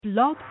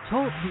Blog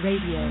Talk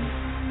Radio.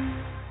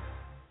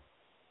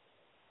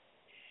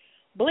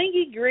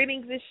 Blingy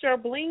greetings. It's your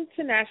Bling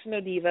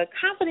International Diva,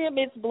 Confident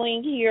Miss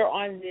Bling, here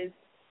on this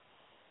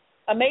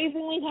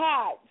amazingly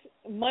hot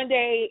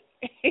Monday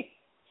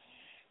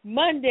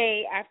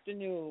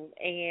afternoon.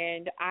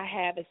 And I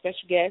have a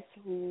special guest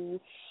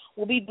who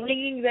will be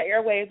blinging the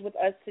airwaves with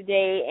us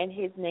today, and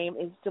his name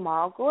is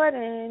Jamal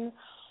Gordon.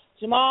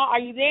 Jamal, are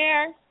you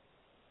there?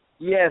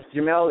 Yes,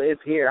 Jamal is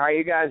here. How are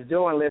you guys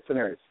doing,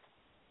 listeners?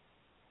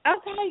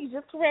 Okay, you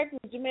just corrected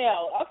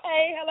Jamel.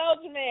 Okay, hello,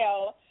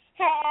 Jamel.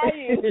 How are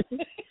you?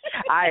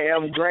 I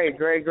am great.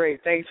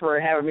 Thanks for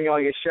having me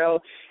on your show,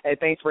 and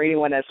thanks for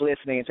anyone that's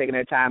listening and taking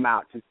their time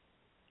out.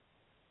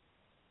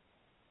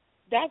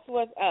 That's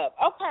what's up.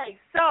 Okay,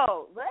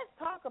 so let's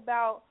talk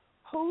about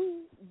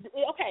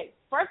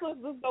first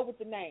let's go with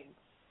the name,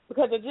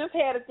 because I just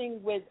had a thing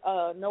with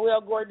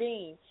Jamal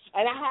Gordon,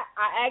 and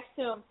I asked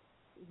him,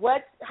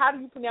 how do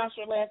you pronounce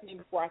your last name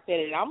before I said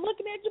it? I'm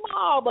looking at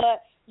Jamal,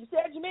 but you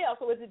said Jamal,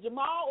 so is it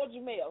Jamal or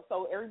Jamel?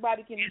 So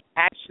everybody can...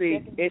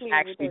 It's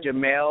actually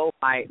Jamal.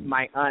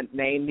 My aunt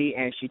named me,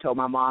 and she told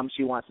my mom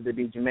she wants it to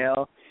be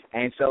Jamal.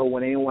 And so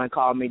when anyone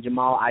called me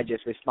Jamal, I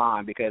just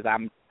respond because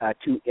I'm a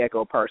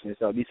two-echo person.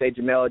 So if you say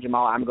Jamal,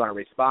 I'm going to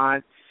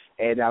respond,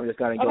 and I'm just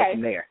going to go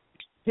from there.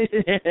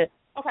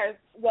 Okay,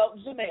 well,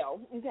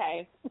 Jamal,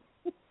 okay.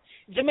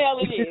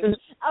 Jamal it is.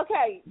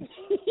 Okay.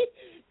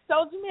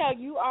 So, Jamal,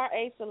 you are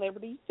a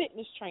celebrity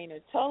fitness trainer.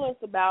 Tell us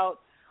about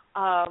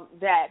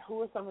that.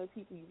 Who are some of the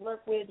people you work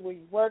with, where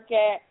you work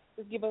at?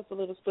 Just give us a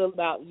little spiel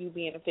about you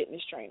being a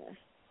fitness trainer.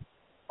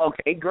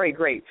 Okay,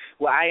 great.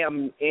 Well, I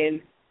am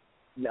in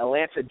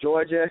Atlanta,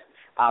 Georgia,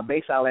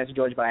 based out of Atlanta,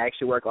 Georgia, but I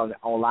actually work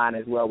online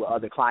as well with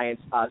other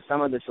clients.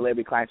 Some of the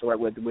celebrity clients I work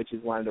with, which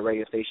is one of the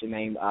radio station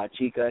named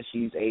Chica.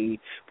 She's a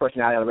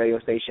personality on the radio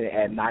station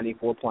at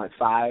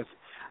 94.5.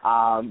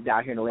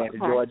 Down here in Atlanta,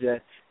 Georgia.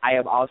 I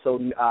have also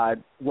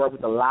worked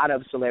with a lot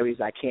of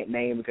celebrities I can't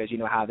name because you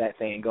know how that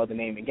saying goes, the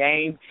name and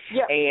game.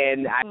 Yep.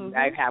 And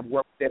I have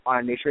worked with them on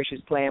a nutritious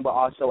plan, but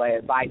also an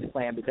advice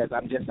plan, because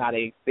I'm just not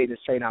a fitness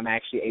trainer. I'm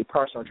actually a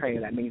personal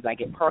trainer. That means I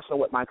get personal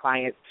with my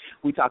clients.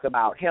 We talk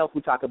about health. We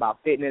talk about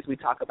fitness. We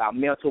talk about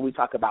mental. We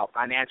talk about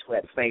financial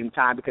at the same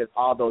time, because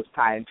all those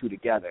tie into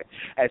together.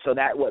 And so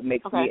that's what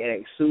makes me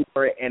a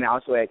super and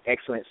also an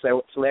excellent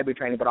celebrity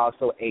trainer, but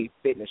also a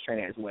fitness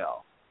trainer as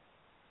well.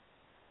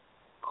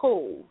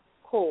 Cool.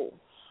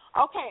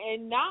 Okay,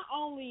 and not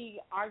only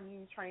are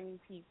you training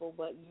people,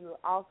 but you're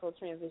also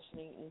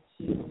transitioning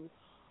into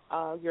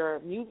your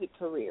music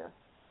career.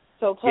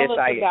 So tell us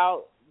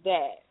about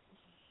that.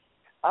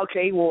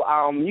 Okay,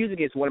 well, music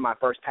is one of my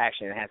first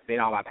passions. It has been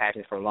all my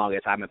passions for the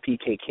longest. I'm a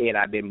PK kid.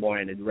 I've been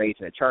born and raised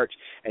in a church,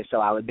 and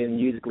so I've been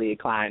musically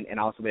inclined and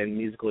also been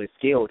musically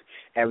skilled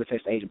ever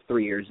since the age of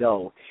 3 years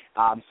old.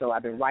 So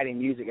I've been writing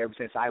music ever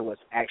since I was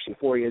actually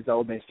 4 years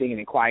old, been singing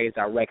in choirs,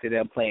 directed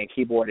them, playing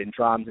keyboard and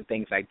drums and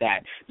things like that.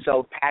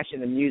 So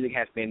passion in music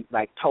has been,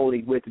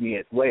 totally with me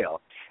as well.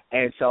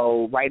 And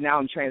so right now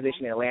I'm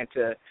transitioning to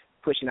Atlanta,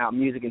 pushing out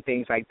music and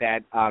things like that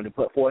to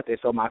put forth. And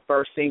so my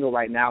first single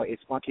right now is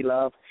Funky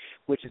Love,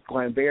 which is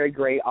going very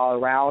great all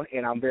around,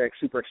 and I'm very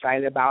super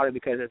excited about it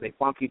because it's a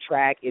funky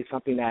track. It's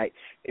something that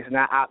is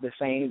not out the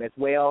same as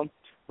well,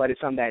 but it's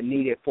something that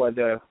needed for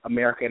the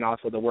America and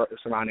also the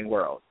surrounding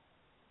world.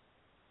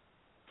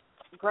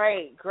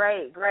 Great.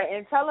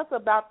 And tell us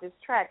about this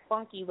track,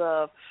 Funky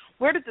Love.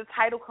 Where did the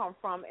title come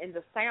from? And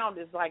the sound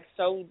is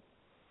so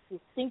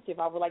distinctive,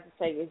 I would like to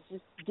say. It's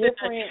just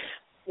different.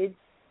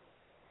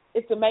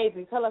 It's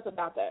amazing. Tell us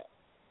about that.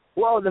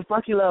 Well, the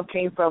Funky Love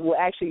came from, what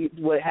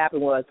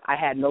happened was I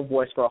had no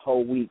voice for a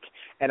whole week,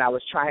 and I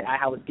was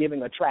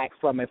giving a track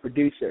from a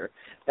producer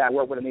that I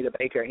worked with, Anita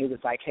Baker, and he was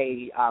like,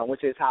 hey, went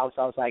to his house.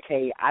 I was like,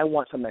 hey, I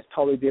want something that's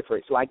totally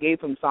different. So I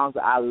gave him songs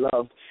that I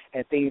loved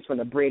and things from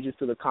the bridges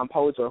to the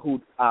composer who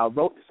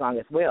wrote the song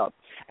as well.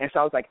 And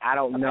so I was like, I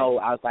don't know.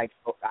 I was like,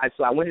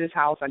 so I went to his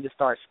house and just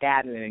started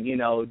scatting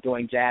and,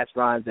 doing jazz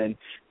runs and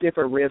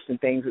different riffs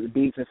and things with the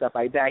beats and stuff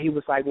like that. He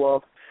was like,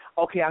 well,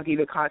 okay, I'll give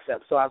you a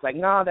concept. So I was like,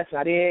 no, that's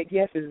not it.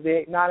 Yes, this is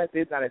it. No, that's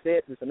it. No, that's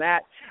it. This and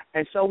that.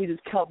 And so we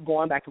just kept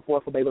going back and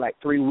forth for maybe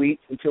 3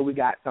 weeks until we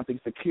got something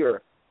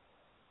secure.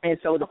 And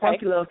so the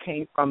Funky Love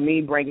came from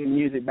me bringing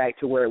music back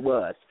to where it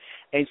was.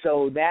 And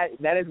so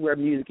that is where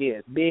music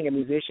is, being a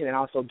musician and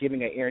also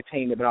giving an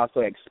entertainment but also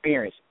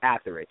experience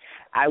after it.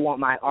 I want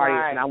my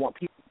audience and I want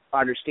people to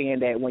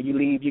understand that when you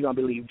leave, you're going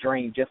to leave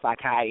drained just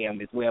like I am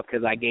as well,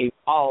 because I gave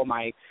all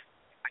my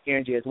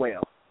energy as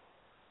well.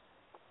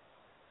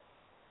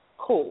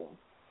 Cool.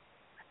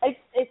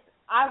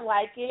 I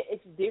like it.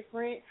 It's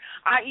different.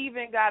 I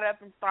even got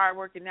up and started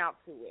working out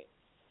to it.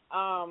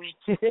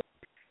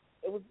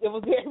 It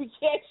was very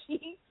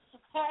catchy.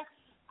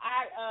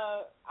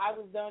 I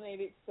was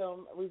donated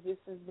some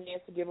resistance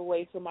bands to give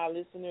away to my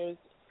listeners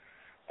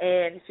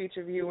and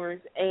future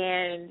viewers,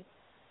 and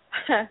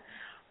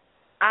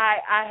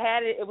I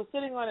had it. It was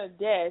sitting on a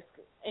desk,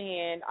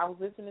 and I was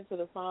listening to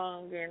the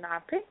song, and I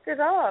picked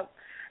it up.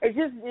 It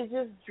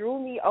just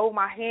drew me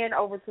my hand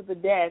over to the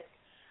desk,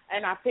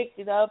 and I picked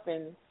it up,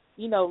 and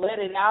let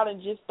it out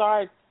and just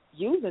start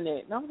using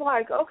it. And I'm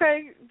like,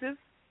 okay, this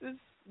is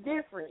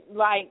different.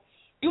 Like,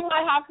 you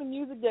might have some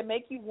music that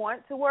make you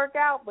want to work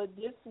out, but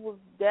this was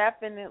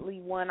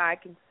definitely one I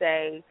can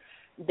say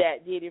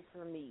that did it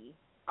for me.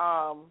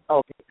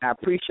 Okay, I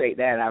appreciate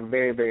that. I'm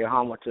very, very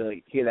humbled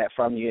to hear that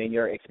from you and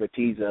your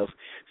expertise of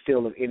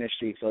field of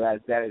industry. So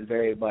that is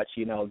very much,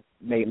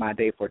 made my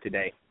day for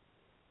today.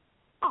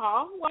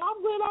 Oh, well,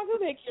 I'm glad I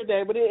could make your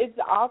day, but it's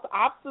also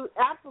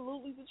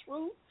absolutely the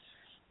truth.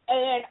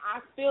 And I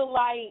feel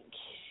like,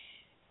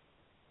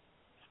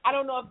 I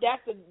don't know if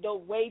that's the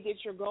way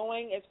that you're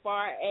going as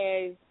far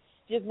as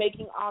just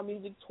making all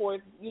music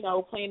towards,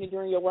 playing it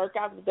during your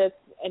workouts, but that's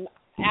an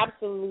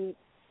absolute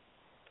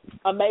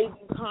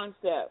amazing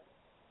concept.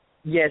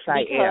 Yes, I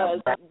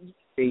am.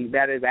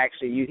 That is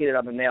actually, you hit it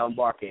on the nail and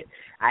bark it.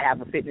 I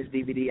have a fitness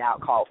DVD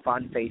out called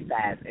Fun, Face,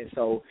 Fast, and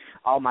so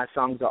all my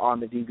songs are on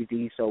the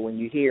DVD, so when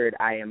you hear it,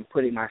 I am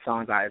putting my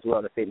songs out as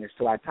well, the fitness,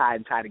 so I tie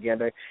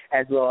together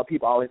as well.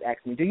 People always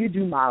ask me, do you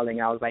do modeling?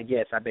 I was like,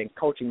 yes, I've been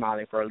coaching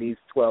modeling for at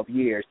least 12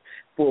 years,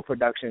 full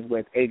productions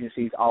with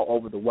agencies all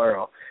over the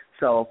world.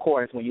 So, of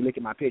course, when you look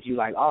at my picture, you're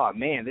like, oh,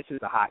 man, this is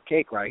a hot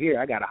cake right here.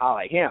 I got to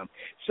holler at him.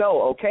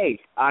 So, okay,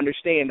 I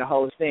understand the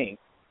whole thing.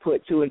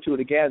 Put two and two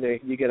together,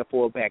 you get a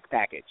full back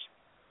package.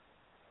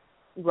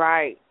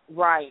 Right.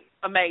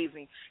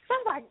 Amazing. So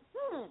I'm like,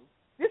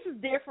 this is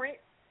different,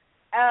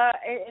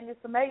 and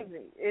it's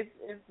amazing. It's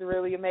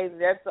really amazing.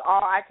 That's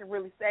all I can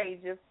really say.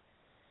 Just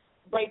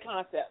great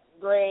concept.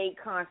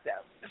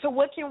 So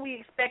what can we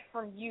expect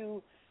from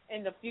you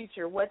in the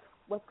future? What's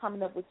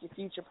coming up with your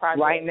future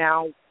projects?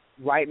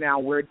 Right now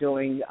we're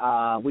doing,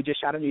 we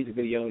just shot a music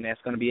video, and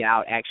that's going to be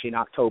out actually in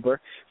October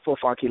for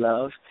Funky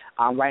Love.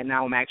 Right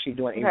now I'm actually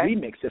doing a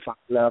remix of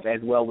Funky Love as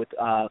well with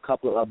a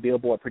couple of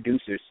Billboard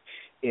producers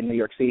in New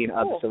York City and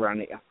other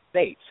surrounding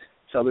states.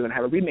 So we're going to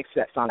have a remix of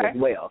that song as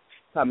well,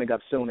 coming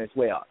up soon as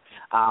well.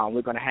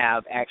 We're going to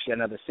have actually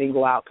another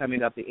single out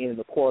coming up the end of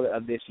the quarter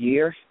of this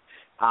year.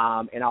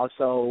 And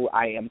also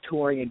I am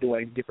touring and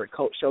doing different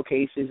coach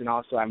showcases, and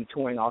also I'm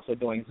touring also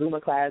doing Zumba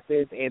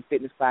classes and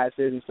fitness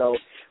classes. And so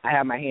I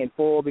have my hand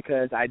full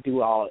because I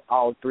do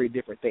all three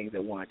different things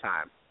at one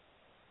time.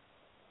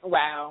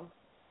 Wow.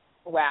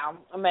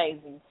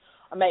 Amazing.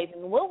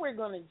 What we're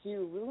going to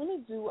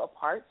do a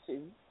part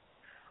 2.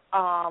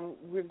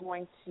 We're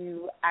going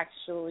to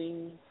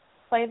actually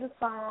play the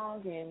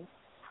song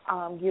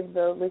and give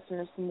the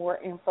listeners some more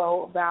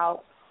info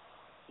about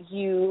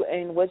you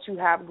and what you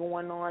have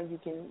going on. You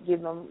can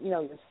give them,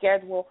 your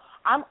schedule.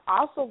 I'm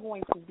also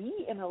going to be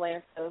in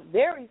Atlanta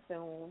very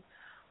soon,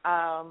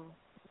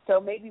 so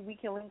maybe we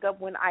can link up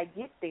when I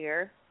get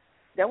there.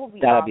 That would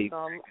be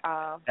awesome.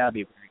 That'd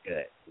be very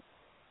good.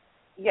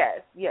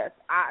 Yes.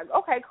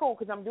 Okay, cool.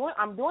 Because I'm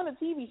doing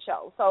a TV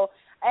show. So,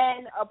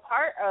 and a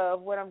part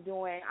of what I'm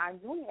doing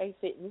a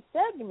fitness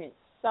segment.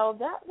 So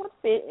that would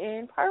fit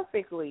in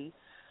perfectly.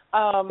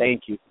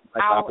 Thank you for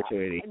the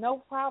opportunity.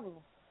 No problem.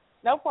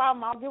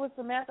 I'll give us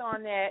Samantha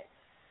on that.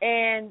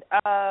 And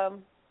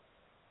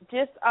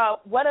just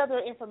what other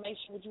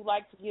information would you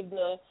like to give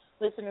the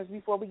listeners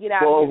before we get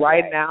out of here? Well,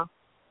 right now,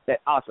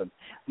 that's awesome.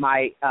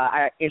 My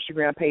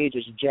Instagram page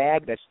is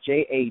JAG, that's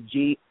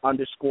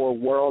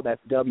JAG_world,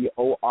 that's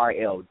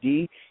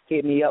WORLD.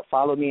 Hit me up,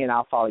 follow me, and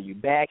I'll follow you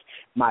back.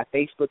 My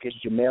Facebook is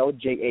Jamal,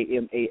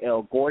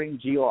 JAMAL Gordon,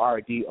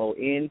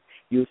 GORDON.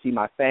 You'll see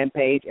my fan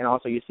page, and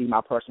also you'll see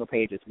my personal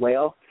page as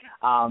well.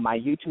 My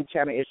YouTube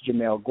channel is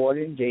Jamal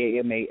Gordon,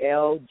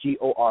 JAMAL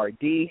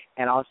GORD,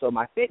 and also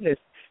my fitness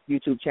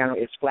YouTube channel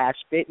is Flash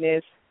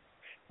Fitness,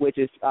 which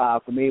is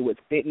familiar with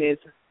fitness,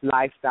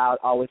 lifestyle,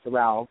 always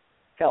around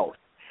health.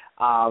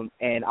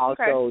 And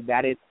also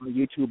that is on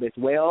YouTube as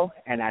well,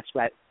 and that's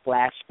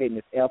Flash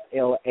Fitness,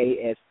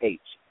 FLASH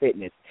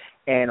Fitness.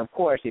 And, of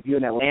course, if you're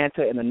in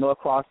Atlanta, in the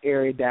Norcross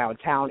area,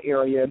 downtown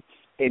area,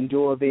 in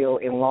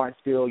Doraville, in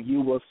Lawrenceville,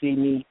 you will see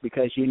me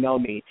because you know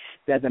me.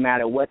 Doesn't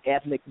matter what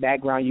ethnic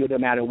background you are,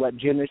 doesn't matter what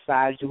gender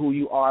size, who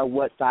you are,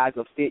 what size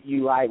of fit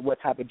you like, what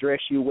type of dress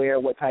you wear,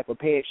 what type of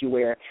pants you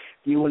wear,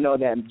 you will know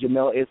that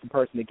Jamel is the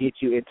person to get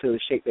you into the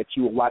shape that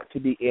you would like to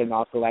be in and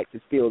also like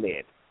to feel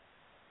in.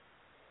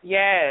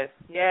 Yes.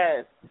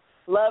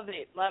 Love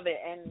it.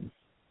 And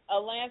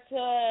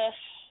Atlanta,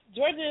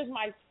 Georgia is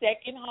my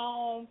second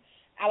home.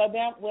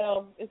 Alabama,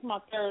 well, it's my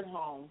third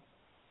home.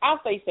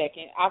 I'll say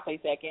second.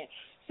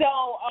 So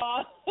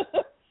I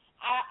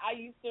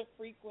used to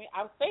frequent.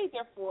 I stayed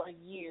there for a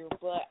year,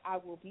 but I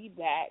will be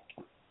back.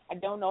 I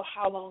don't know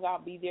how long I'll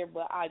be there,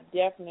 but I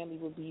definitely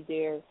will be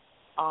there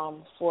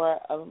for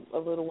a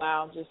little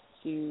while just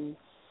to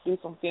do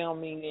some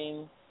filming,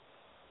 and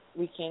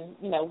we can,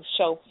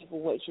 show people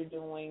what you're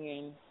doing,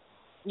 and,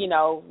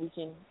 we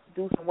can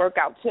do some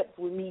workout tips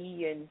with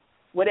me and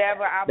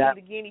whatever. I'll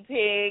be the guinea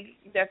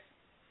pig.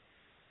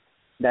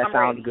 That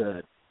sounds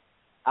good.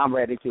 I'm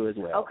ready to as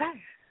well. Okay.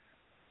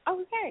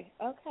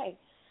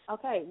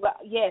 Well,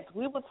 yes,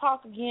 we will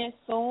talk again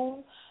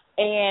soon,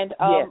 and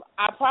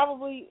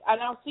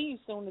I'll see you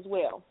soon as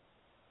well.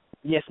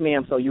 Yes,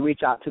 ma'am. So you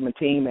reach out to my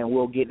team, and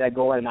we'll get that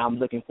going, and I'm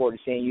looking forward to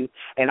seeing you.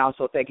 And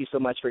also, thank you so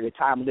much for your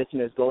time.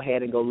 Listeners, go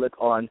ahead and go look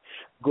on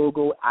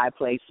Google, I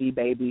Play C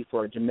Baby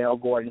for Jamal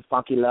Gordon,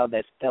 Funky Love.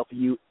 That's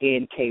FUNKYLUV.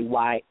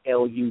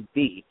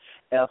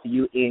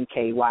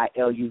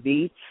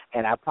 FUNKYLUV.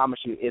 And I promise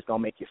you, it's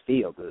going to make you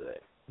feel good.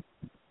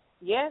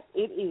 Yes,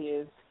 it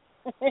is.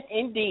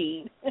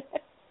 Indeed.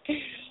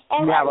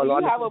 All right, have a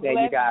wonderful day,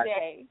 you guys.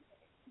 Day.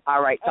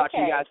 All right, talk to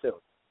you guys soon.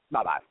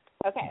 Bye-bye.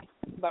 Okay,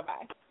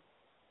 bye-bye.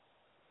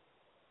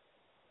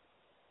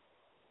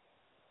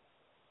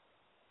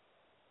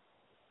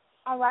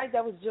 All right,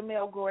 that was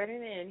Jamal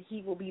Gordon, and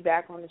he will be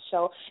back on the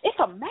show. It's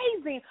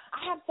amazing.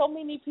 I have so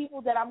many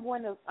people that I'm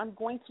going to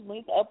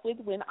link up with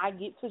when I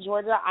get to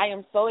Georgia. I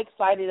am so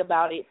excited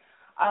about it.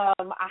 I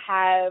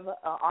have an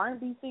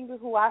R&B singer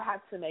who I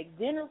have to make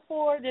dinner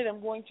for that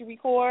I'm going to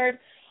record.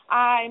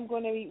 I'm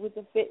going to meet with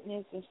a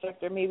fitness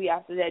instructor. Maybe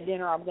after that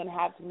dinner, I'm going to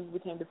have to meet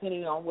with him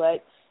depending on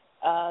what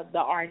the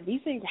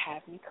R&B singer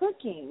has me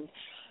cooking.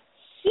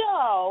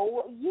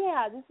 So,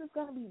 yeah, this is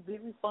going to be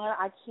very fun.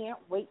 I can't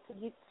wait to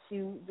get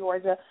to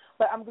Georgia.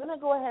 But I'm going to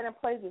go ahead and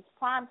play this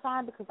Prime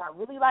Time because I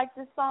really like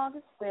this song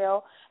as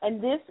well. And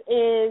this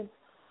is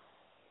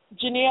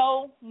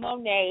Janelle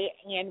Monáe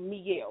and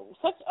Miguel.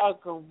 Such a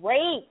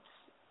great,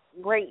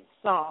 great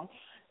song.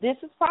 This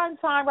is Prime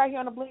Time right here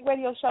on the Bling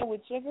Radio Show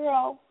with your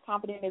girl,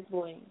 Confident as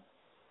Bling.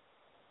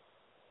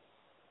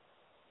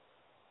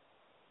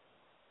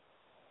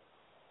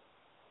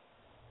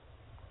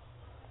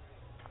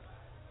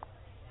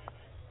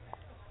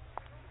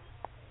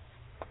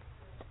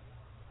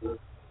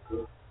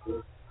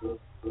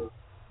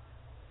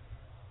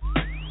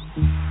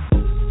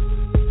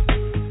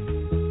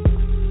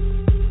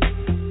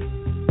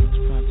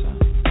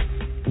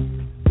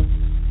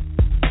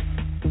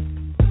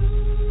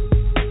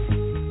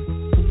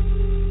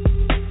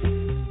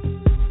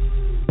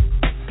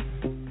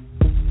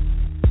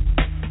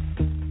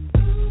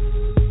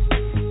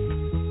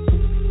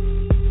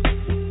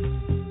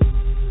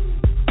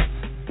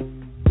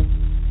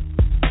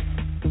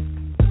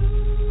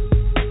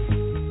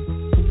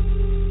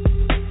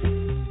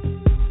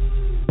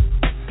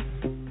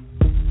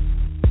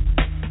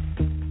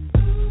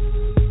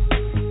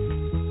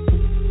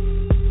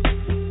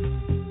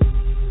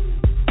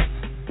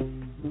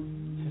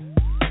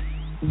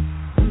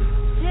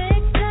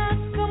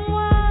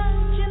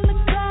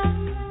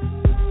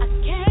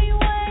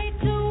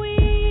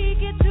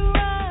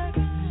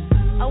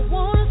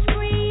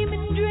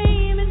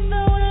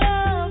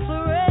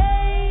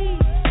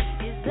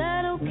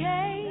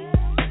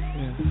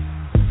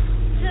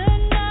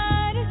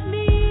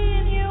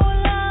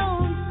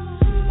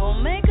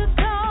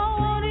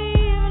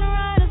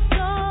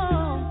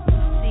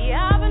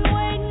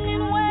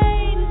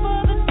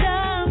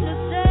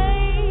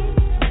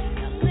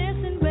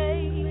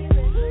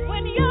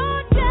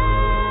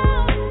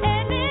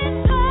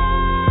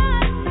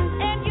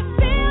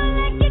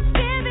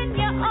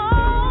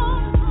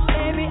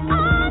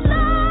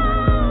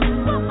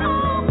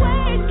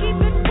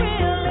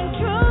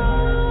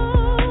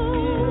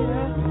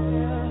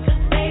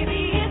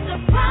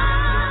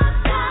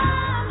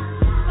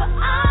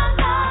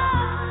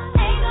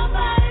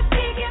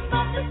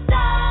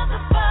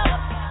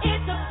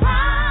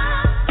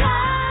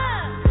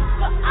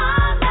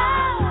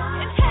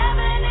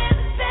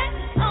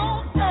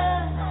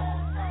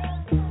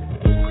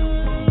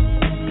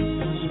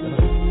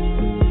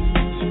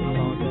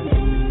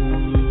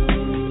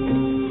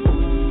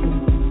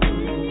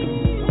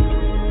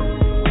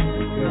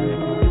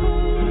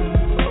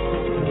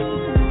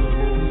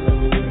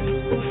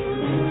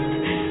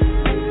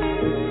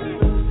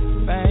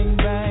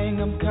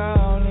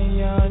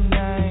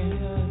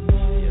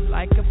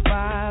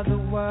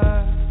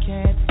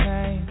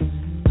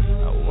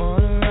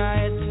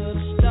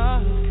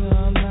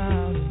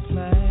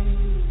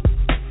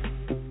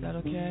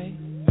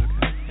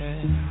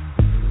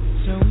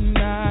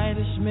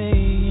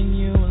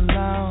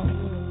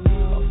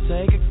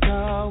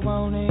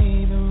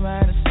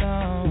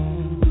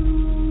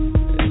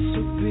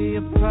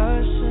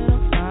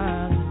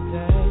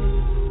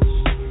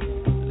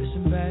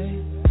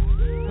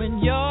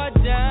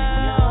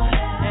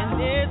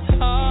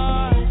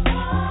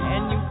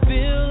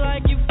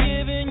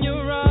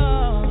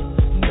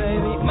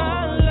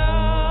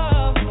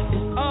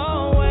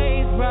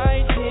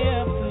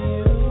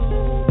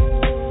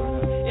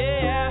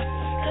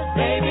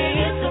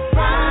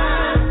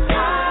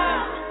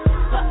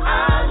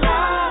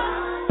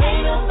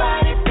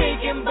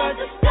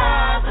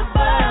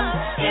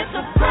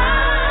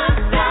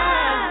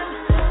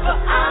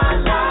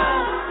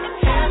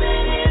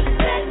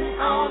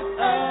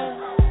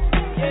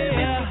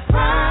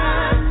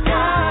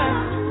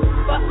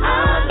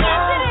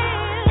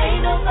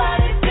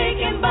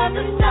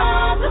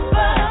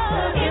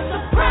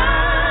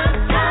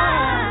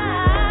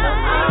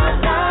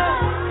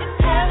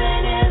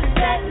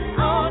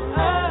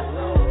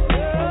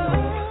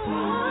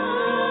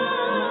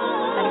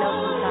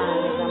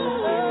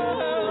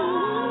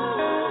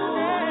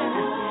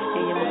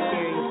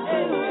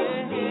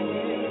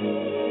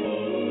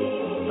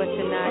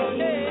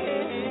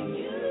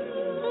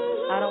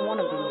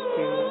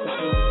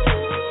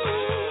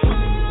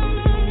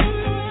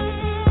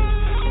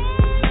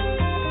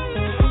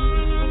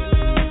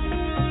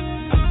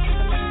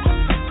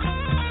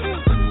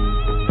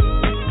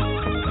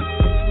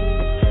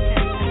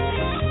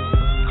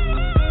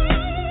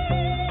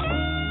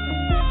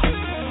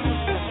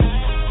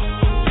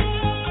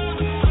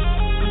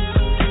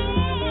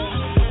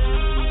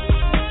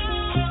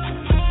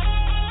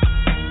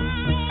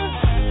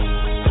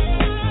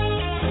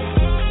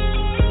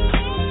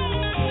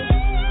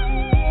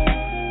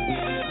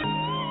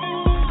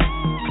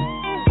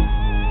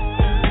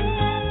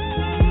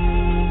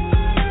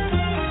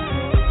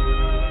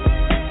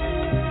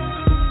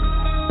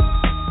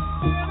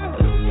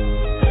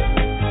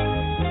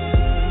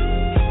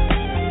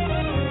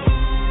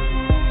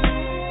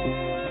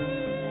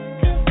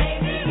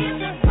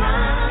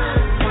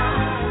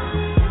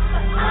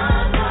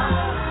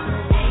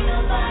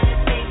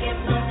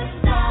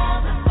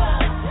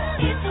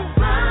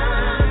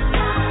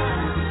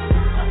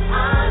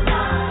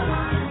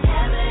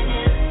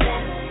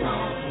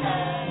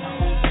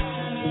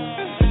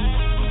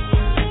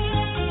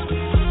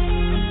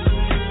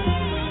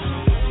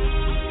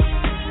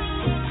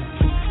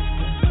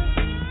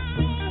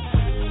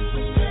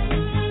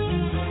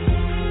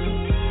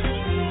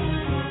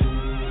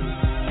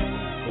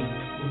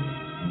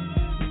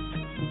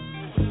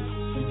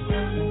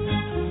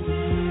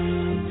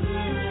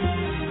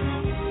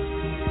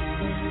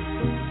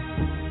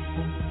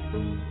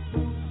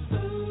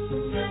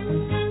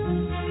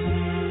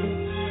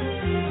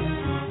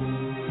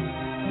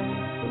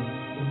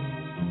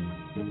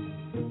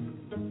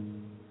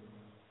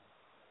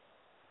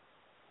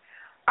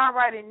 All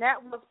right, and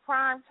that was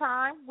Prime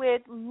Time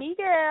with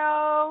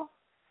Miguel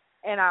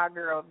and our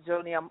girl,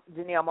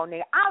 Janelle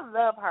Monet. I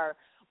love her.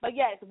 But,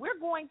 yes, we're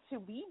going to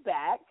be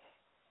back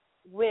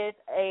with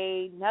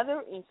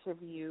another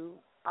interview.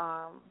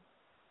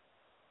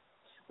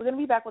 We're going to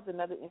be back with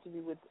another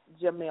interview with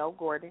Jamal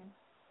Gordon.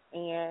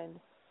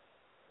 And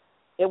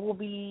it will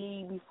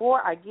be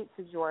before I get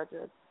to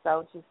Georgia.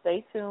 So just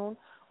stay tuned.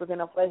 We're going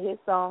to play his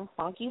song,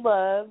 Funky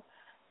Love.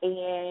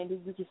 And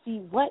you can see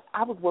what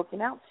I was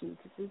working out to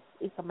because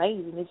it's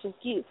amazing. It's just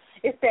cute.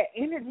 It's that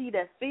energy,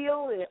 that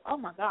feel. And, oh,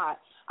 my God.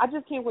 I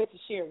just can't wait to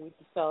share it with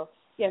you. So,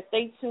 yeah,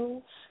 stay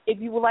tuned.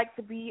 If you would like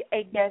to be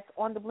a guest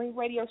on the Bling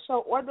Radio Show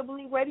or the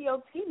Bling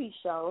Radio TV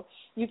show,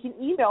 you can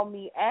email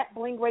me at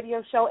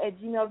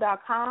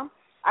blingradioshow@gmail.com.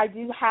 I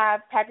do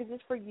have packages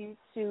for you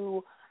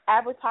to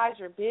advertise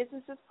your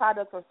businesses,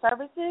 products, or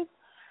services.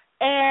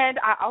 And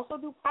I also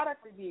do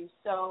product reviews.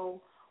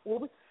 So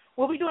we'll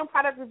be doing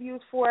product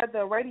reviews for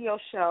the radio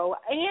show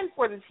and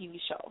for the TV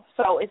show.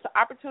 So it's an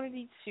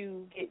opportunity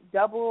to get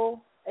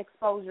double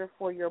exposure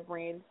for your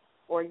brand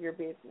or your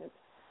business.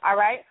 All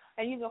right?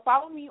 And you can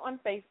follow me on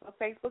Facebook,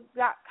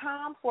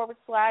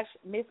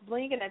 facebook.com/Miss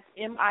Bling, and that's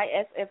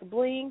MISS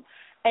Bling.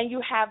 And you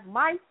have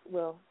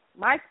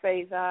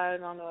MySpace. I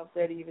don't know if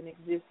that even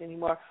exists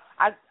anymore.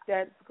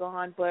 That's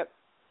gone, but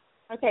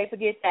okay,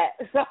 forget that.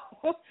 So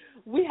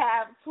we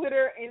have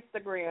Twitter,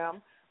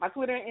 Instagram. My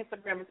Twitter and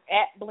Instagram is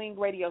at Bling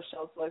Radio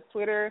Show. So it's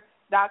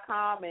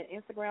twitter.com and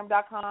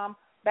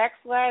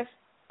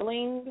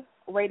instagram.com/Bling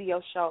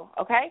Radio Show,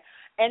 okay?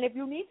 And if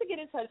you need to get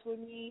in touch with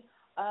me,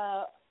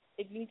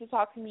 if you need to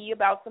talk to me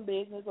about some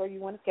business or you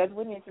want to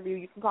schedule an interview,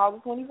 you can call the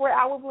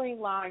 24-hour Bling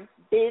line,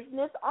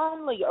 business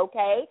only,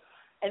 okay?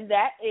 And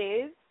that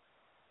is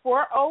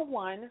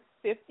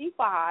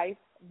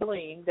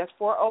 401-55-BLING. That's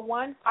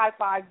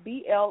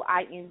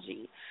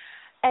 401-55-BLING.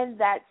 And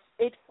that's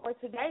it for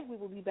today. We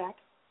will be back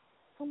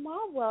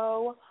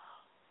tomorrow,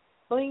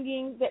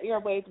 Blinging the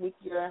Airwaves with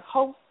your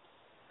host,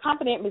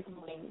 Confident Miss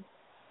Bling.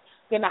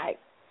 Good night.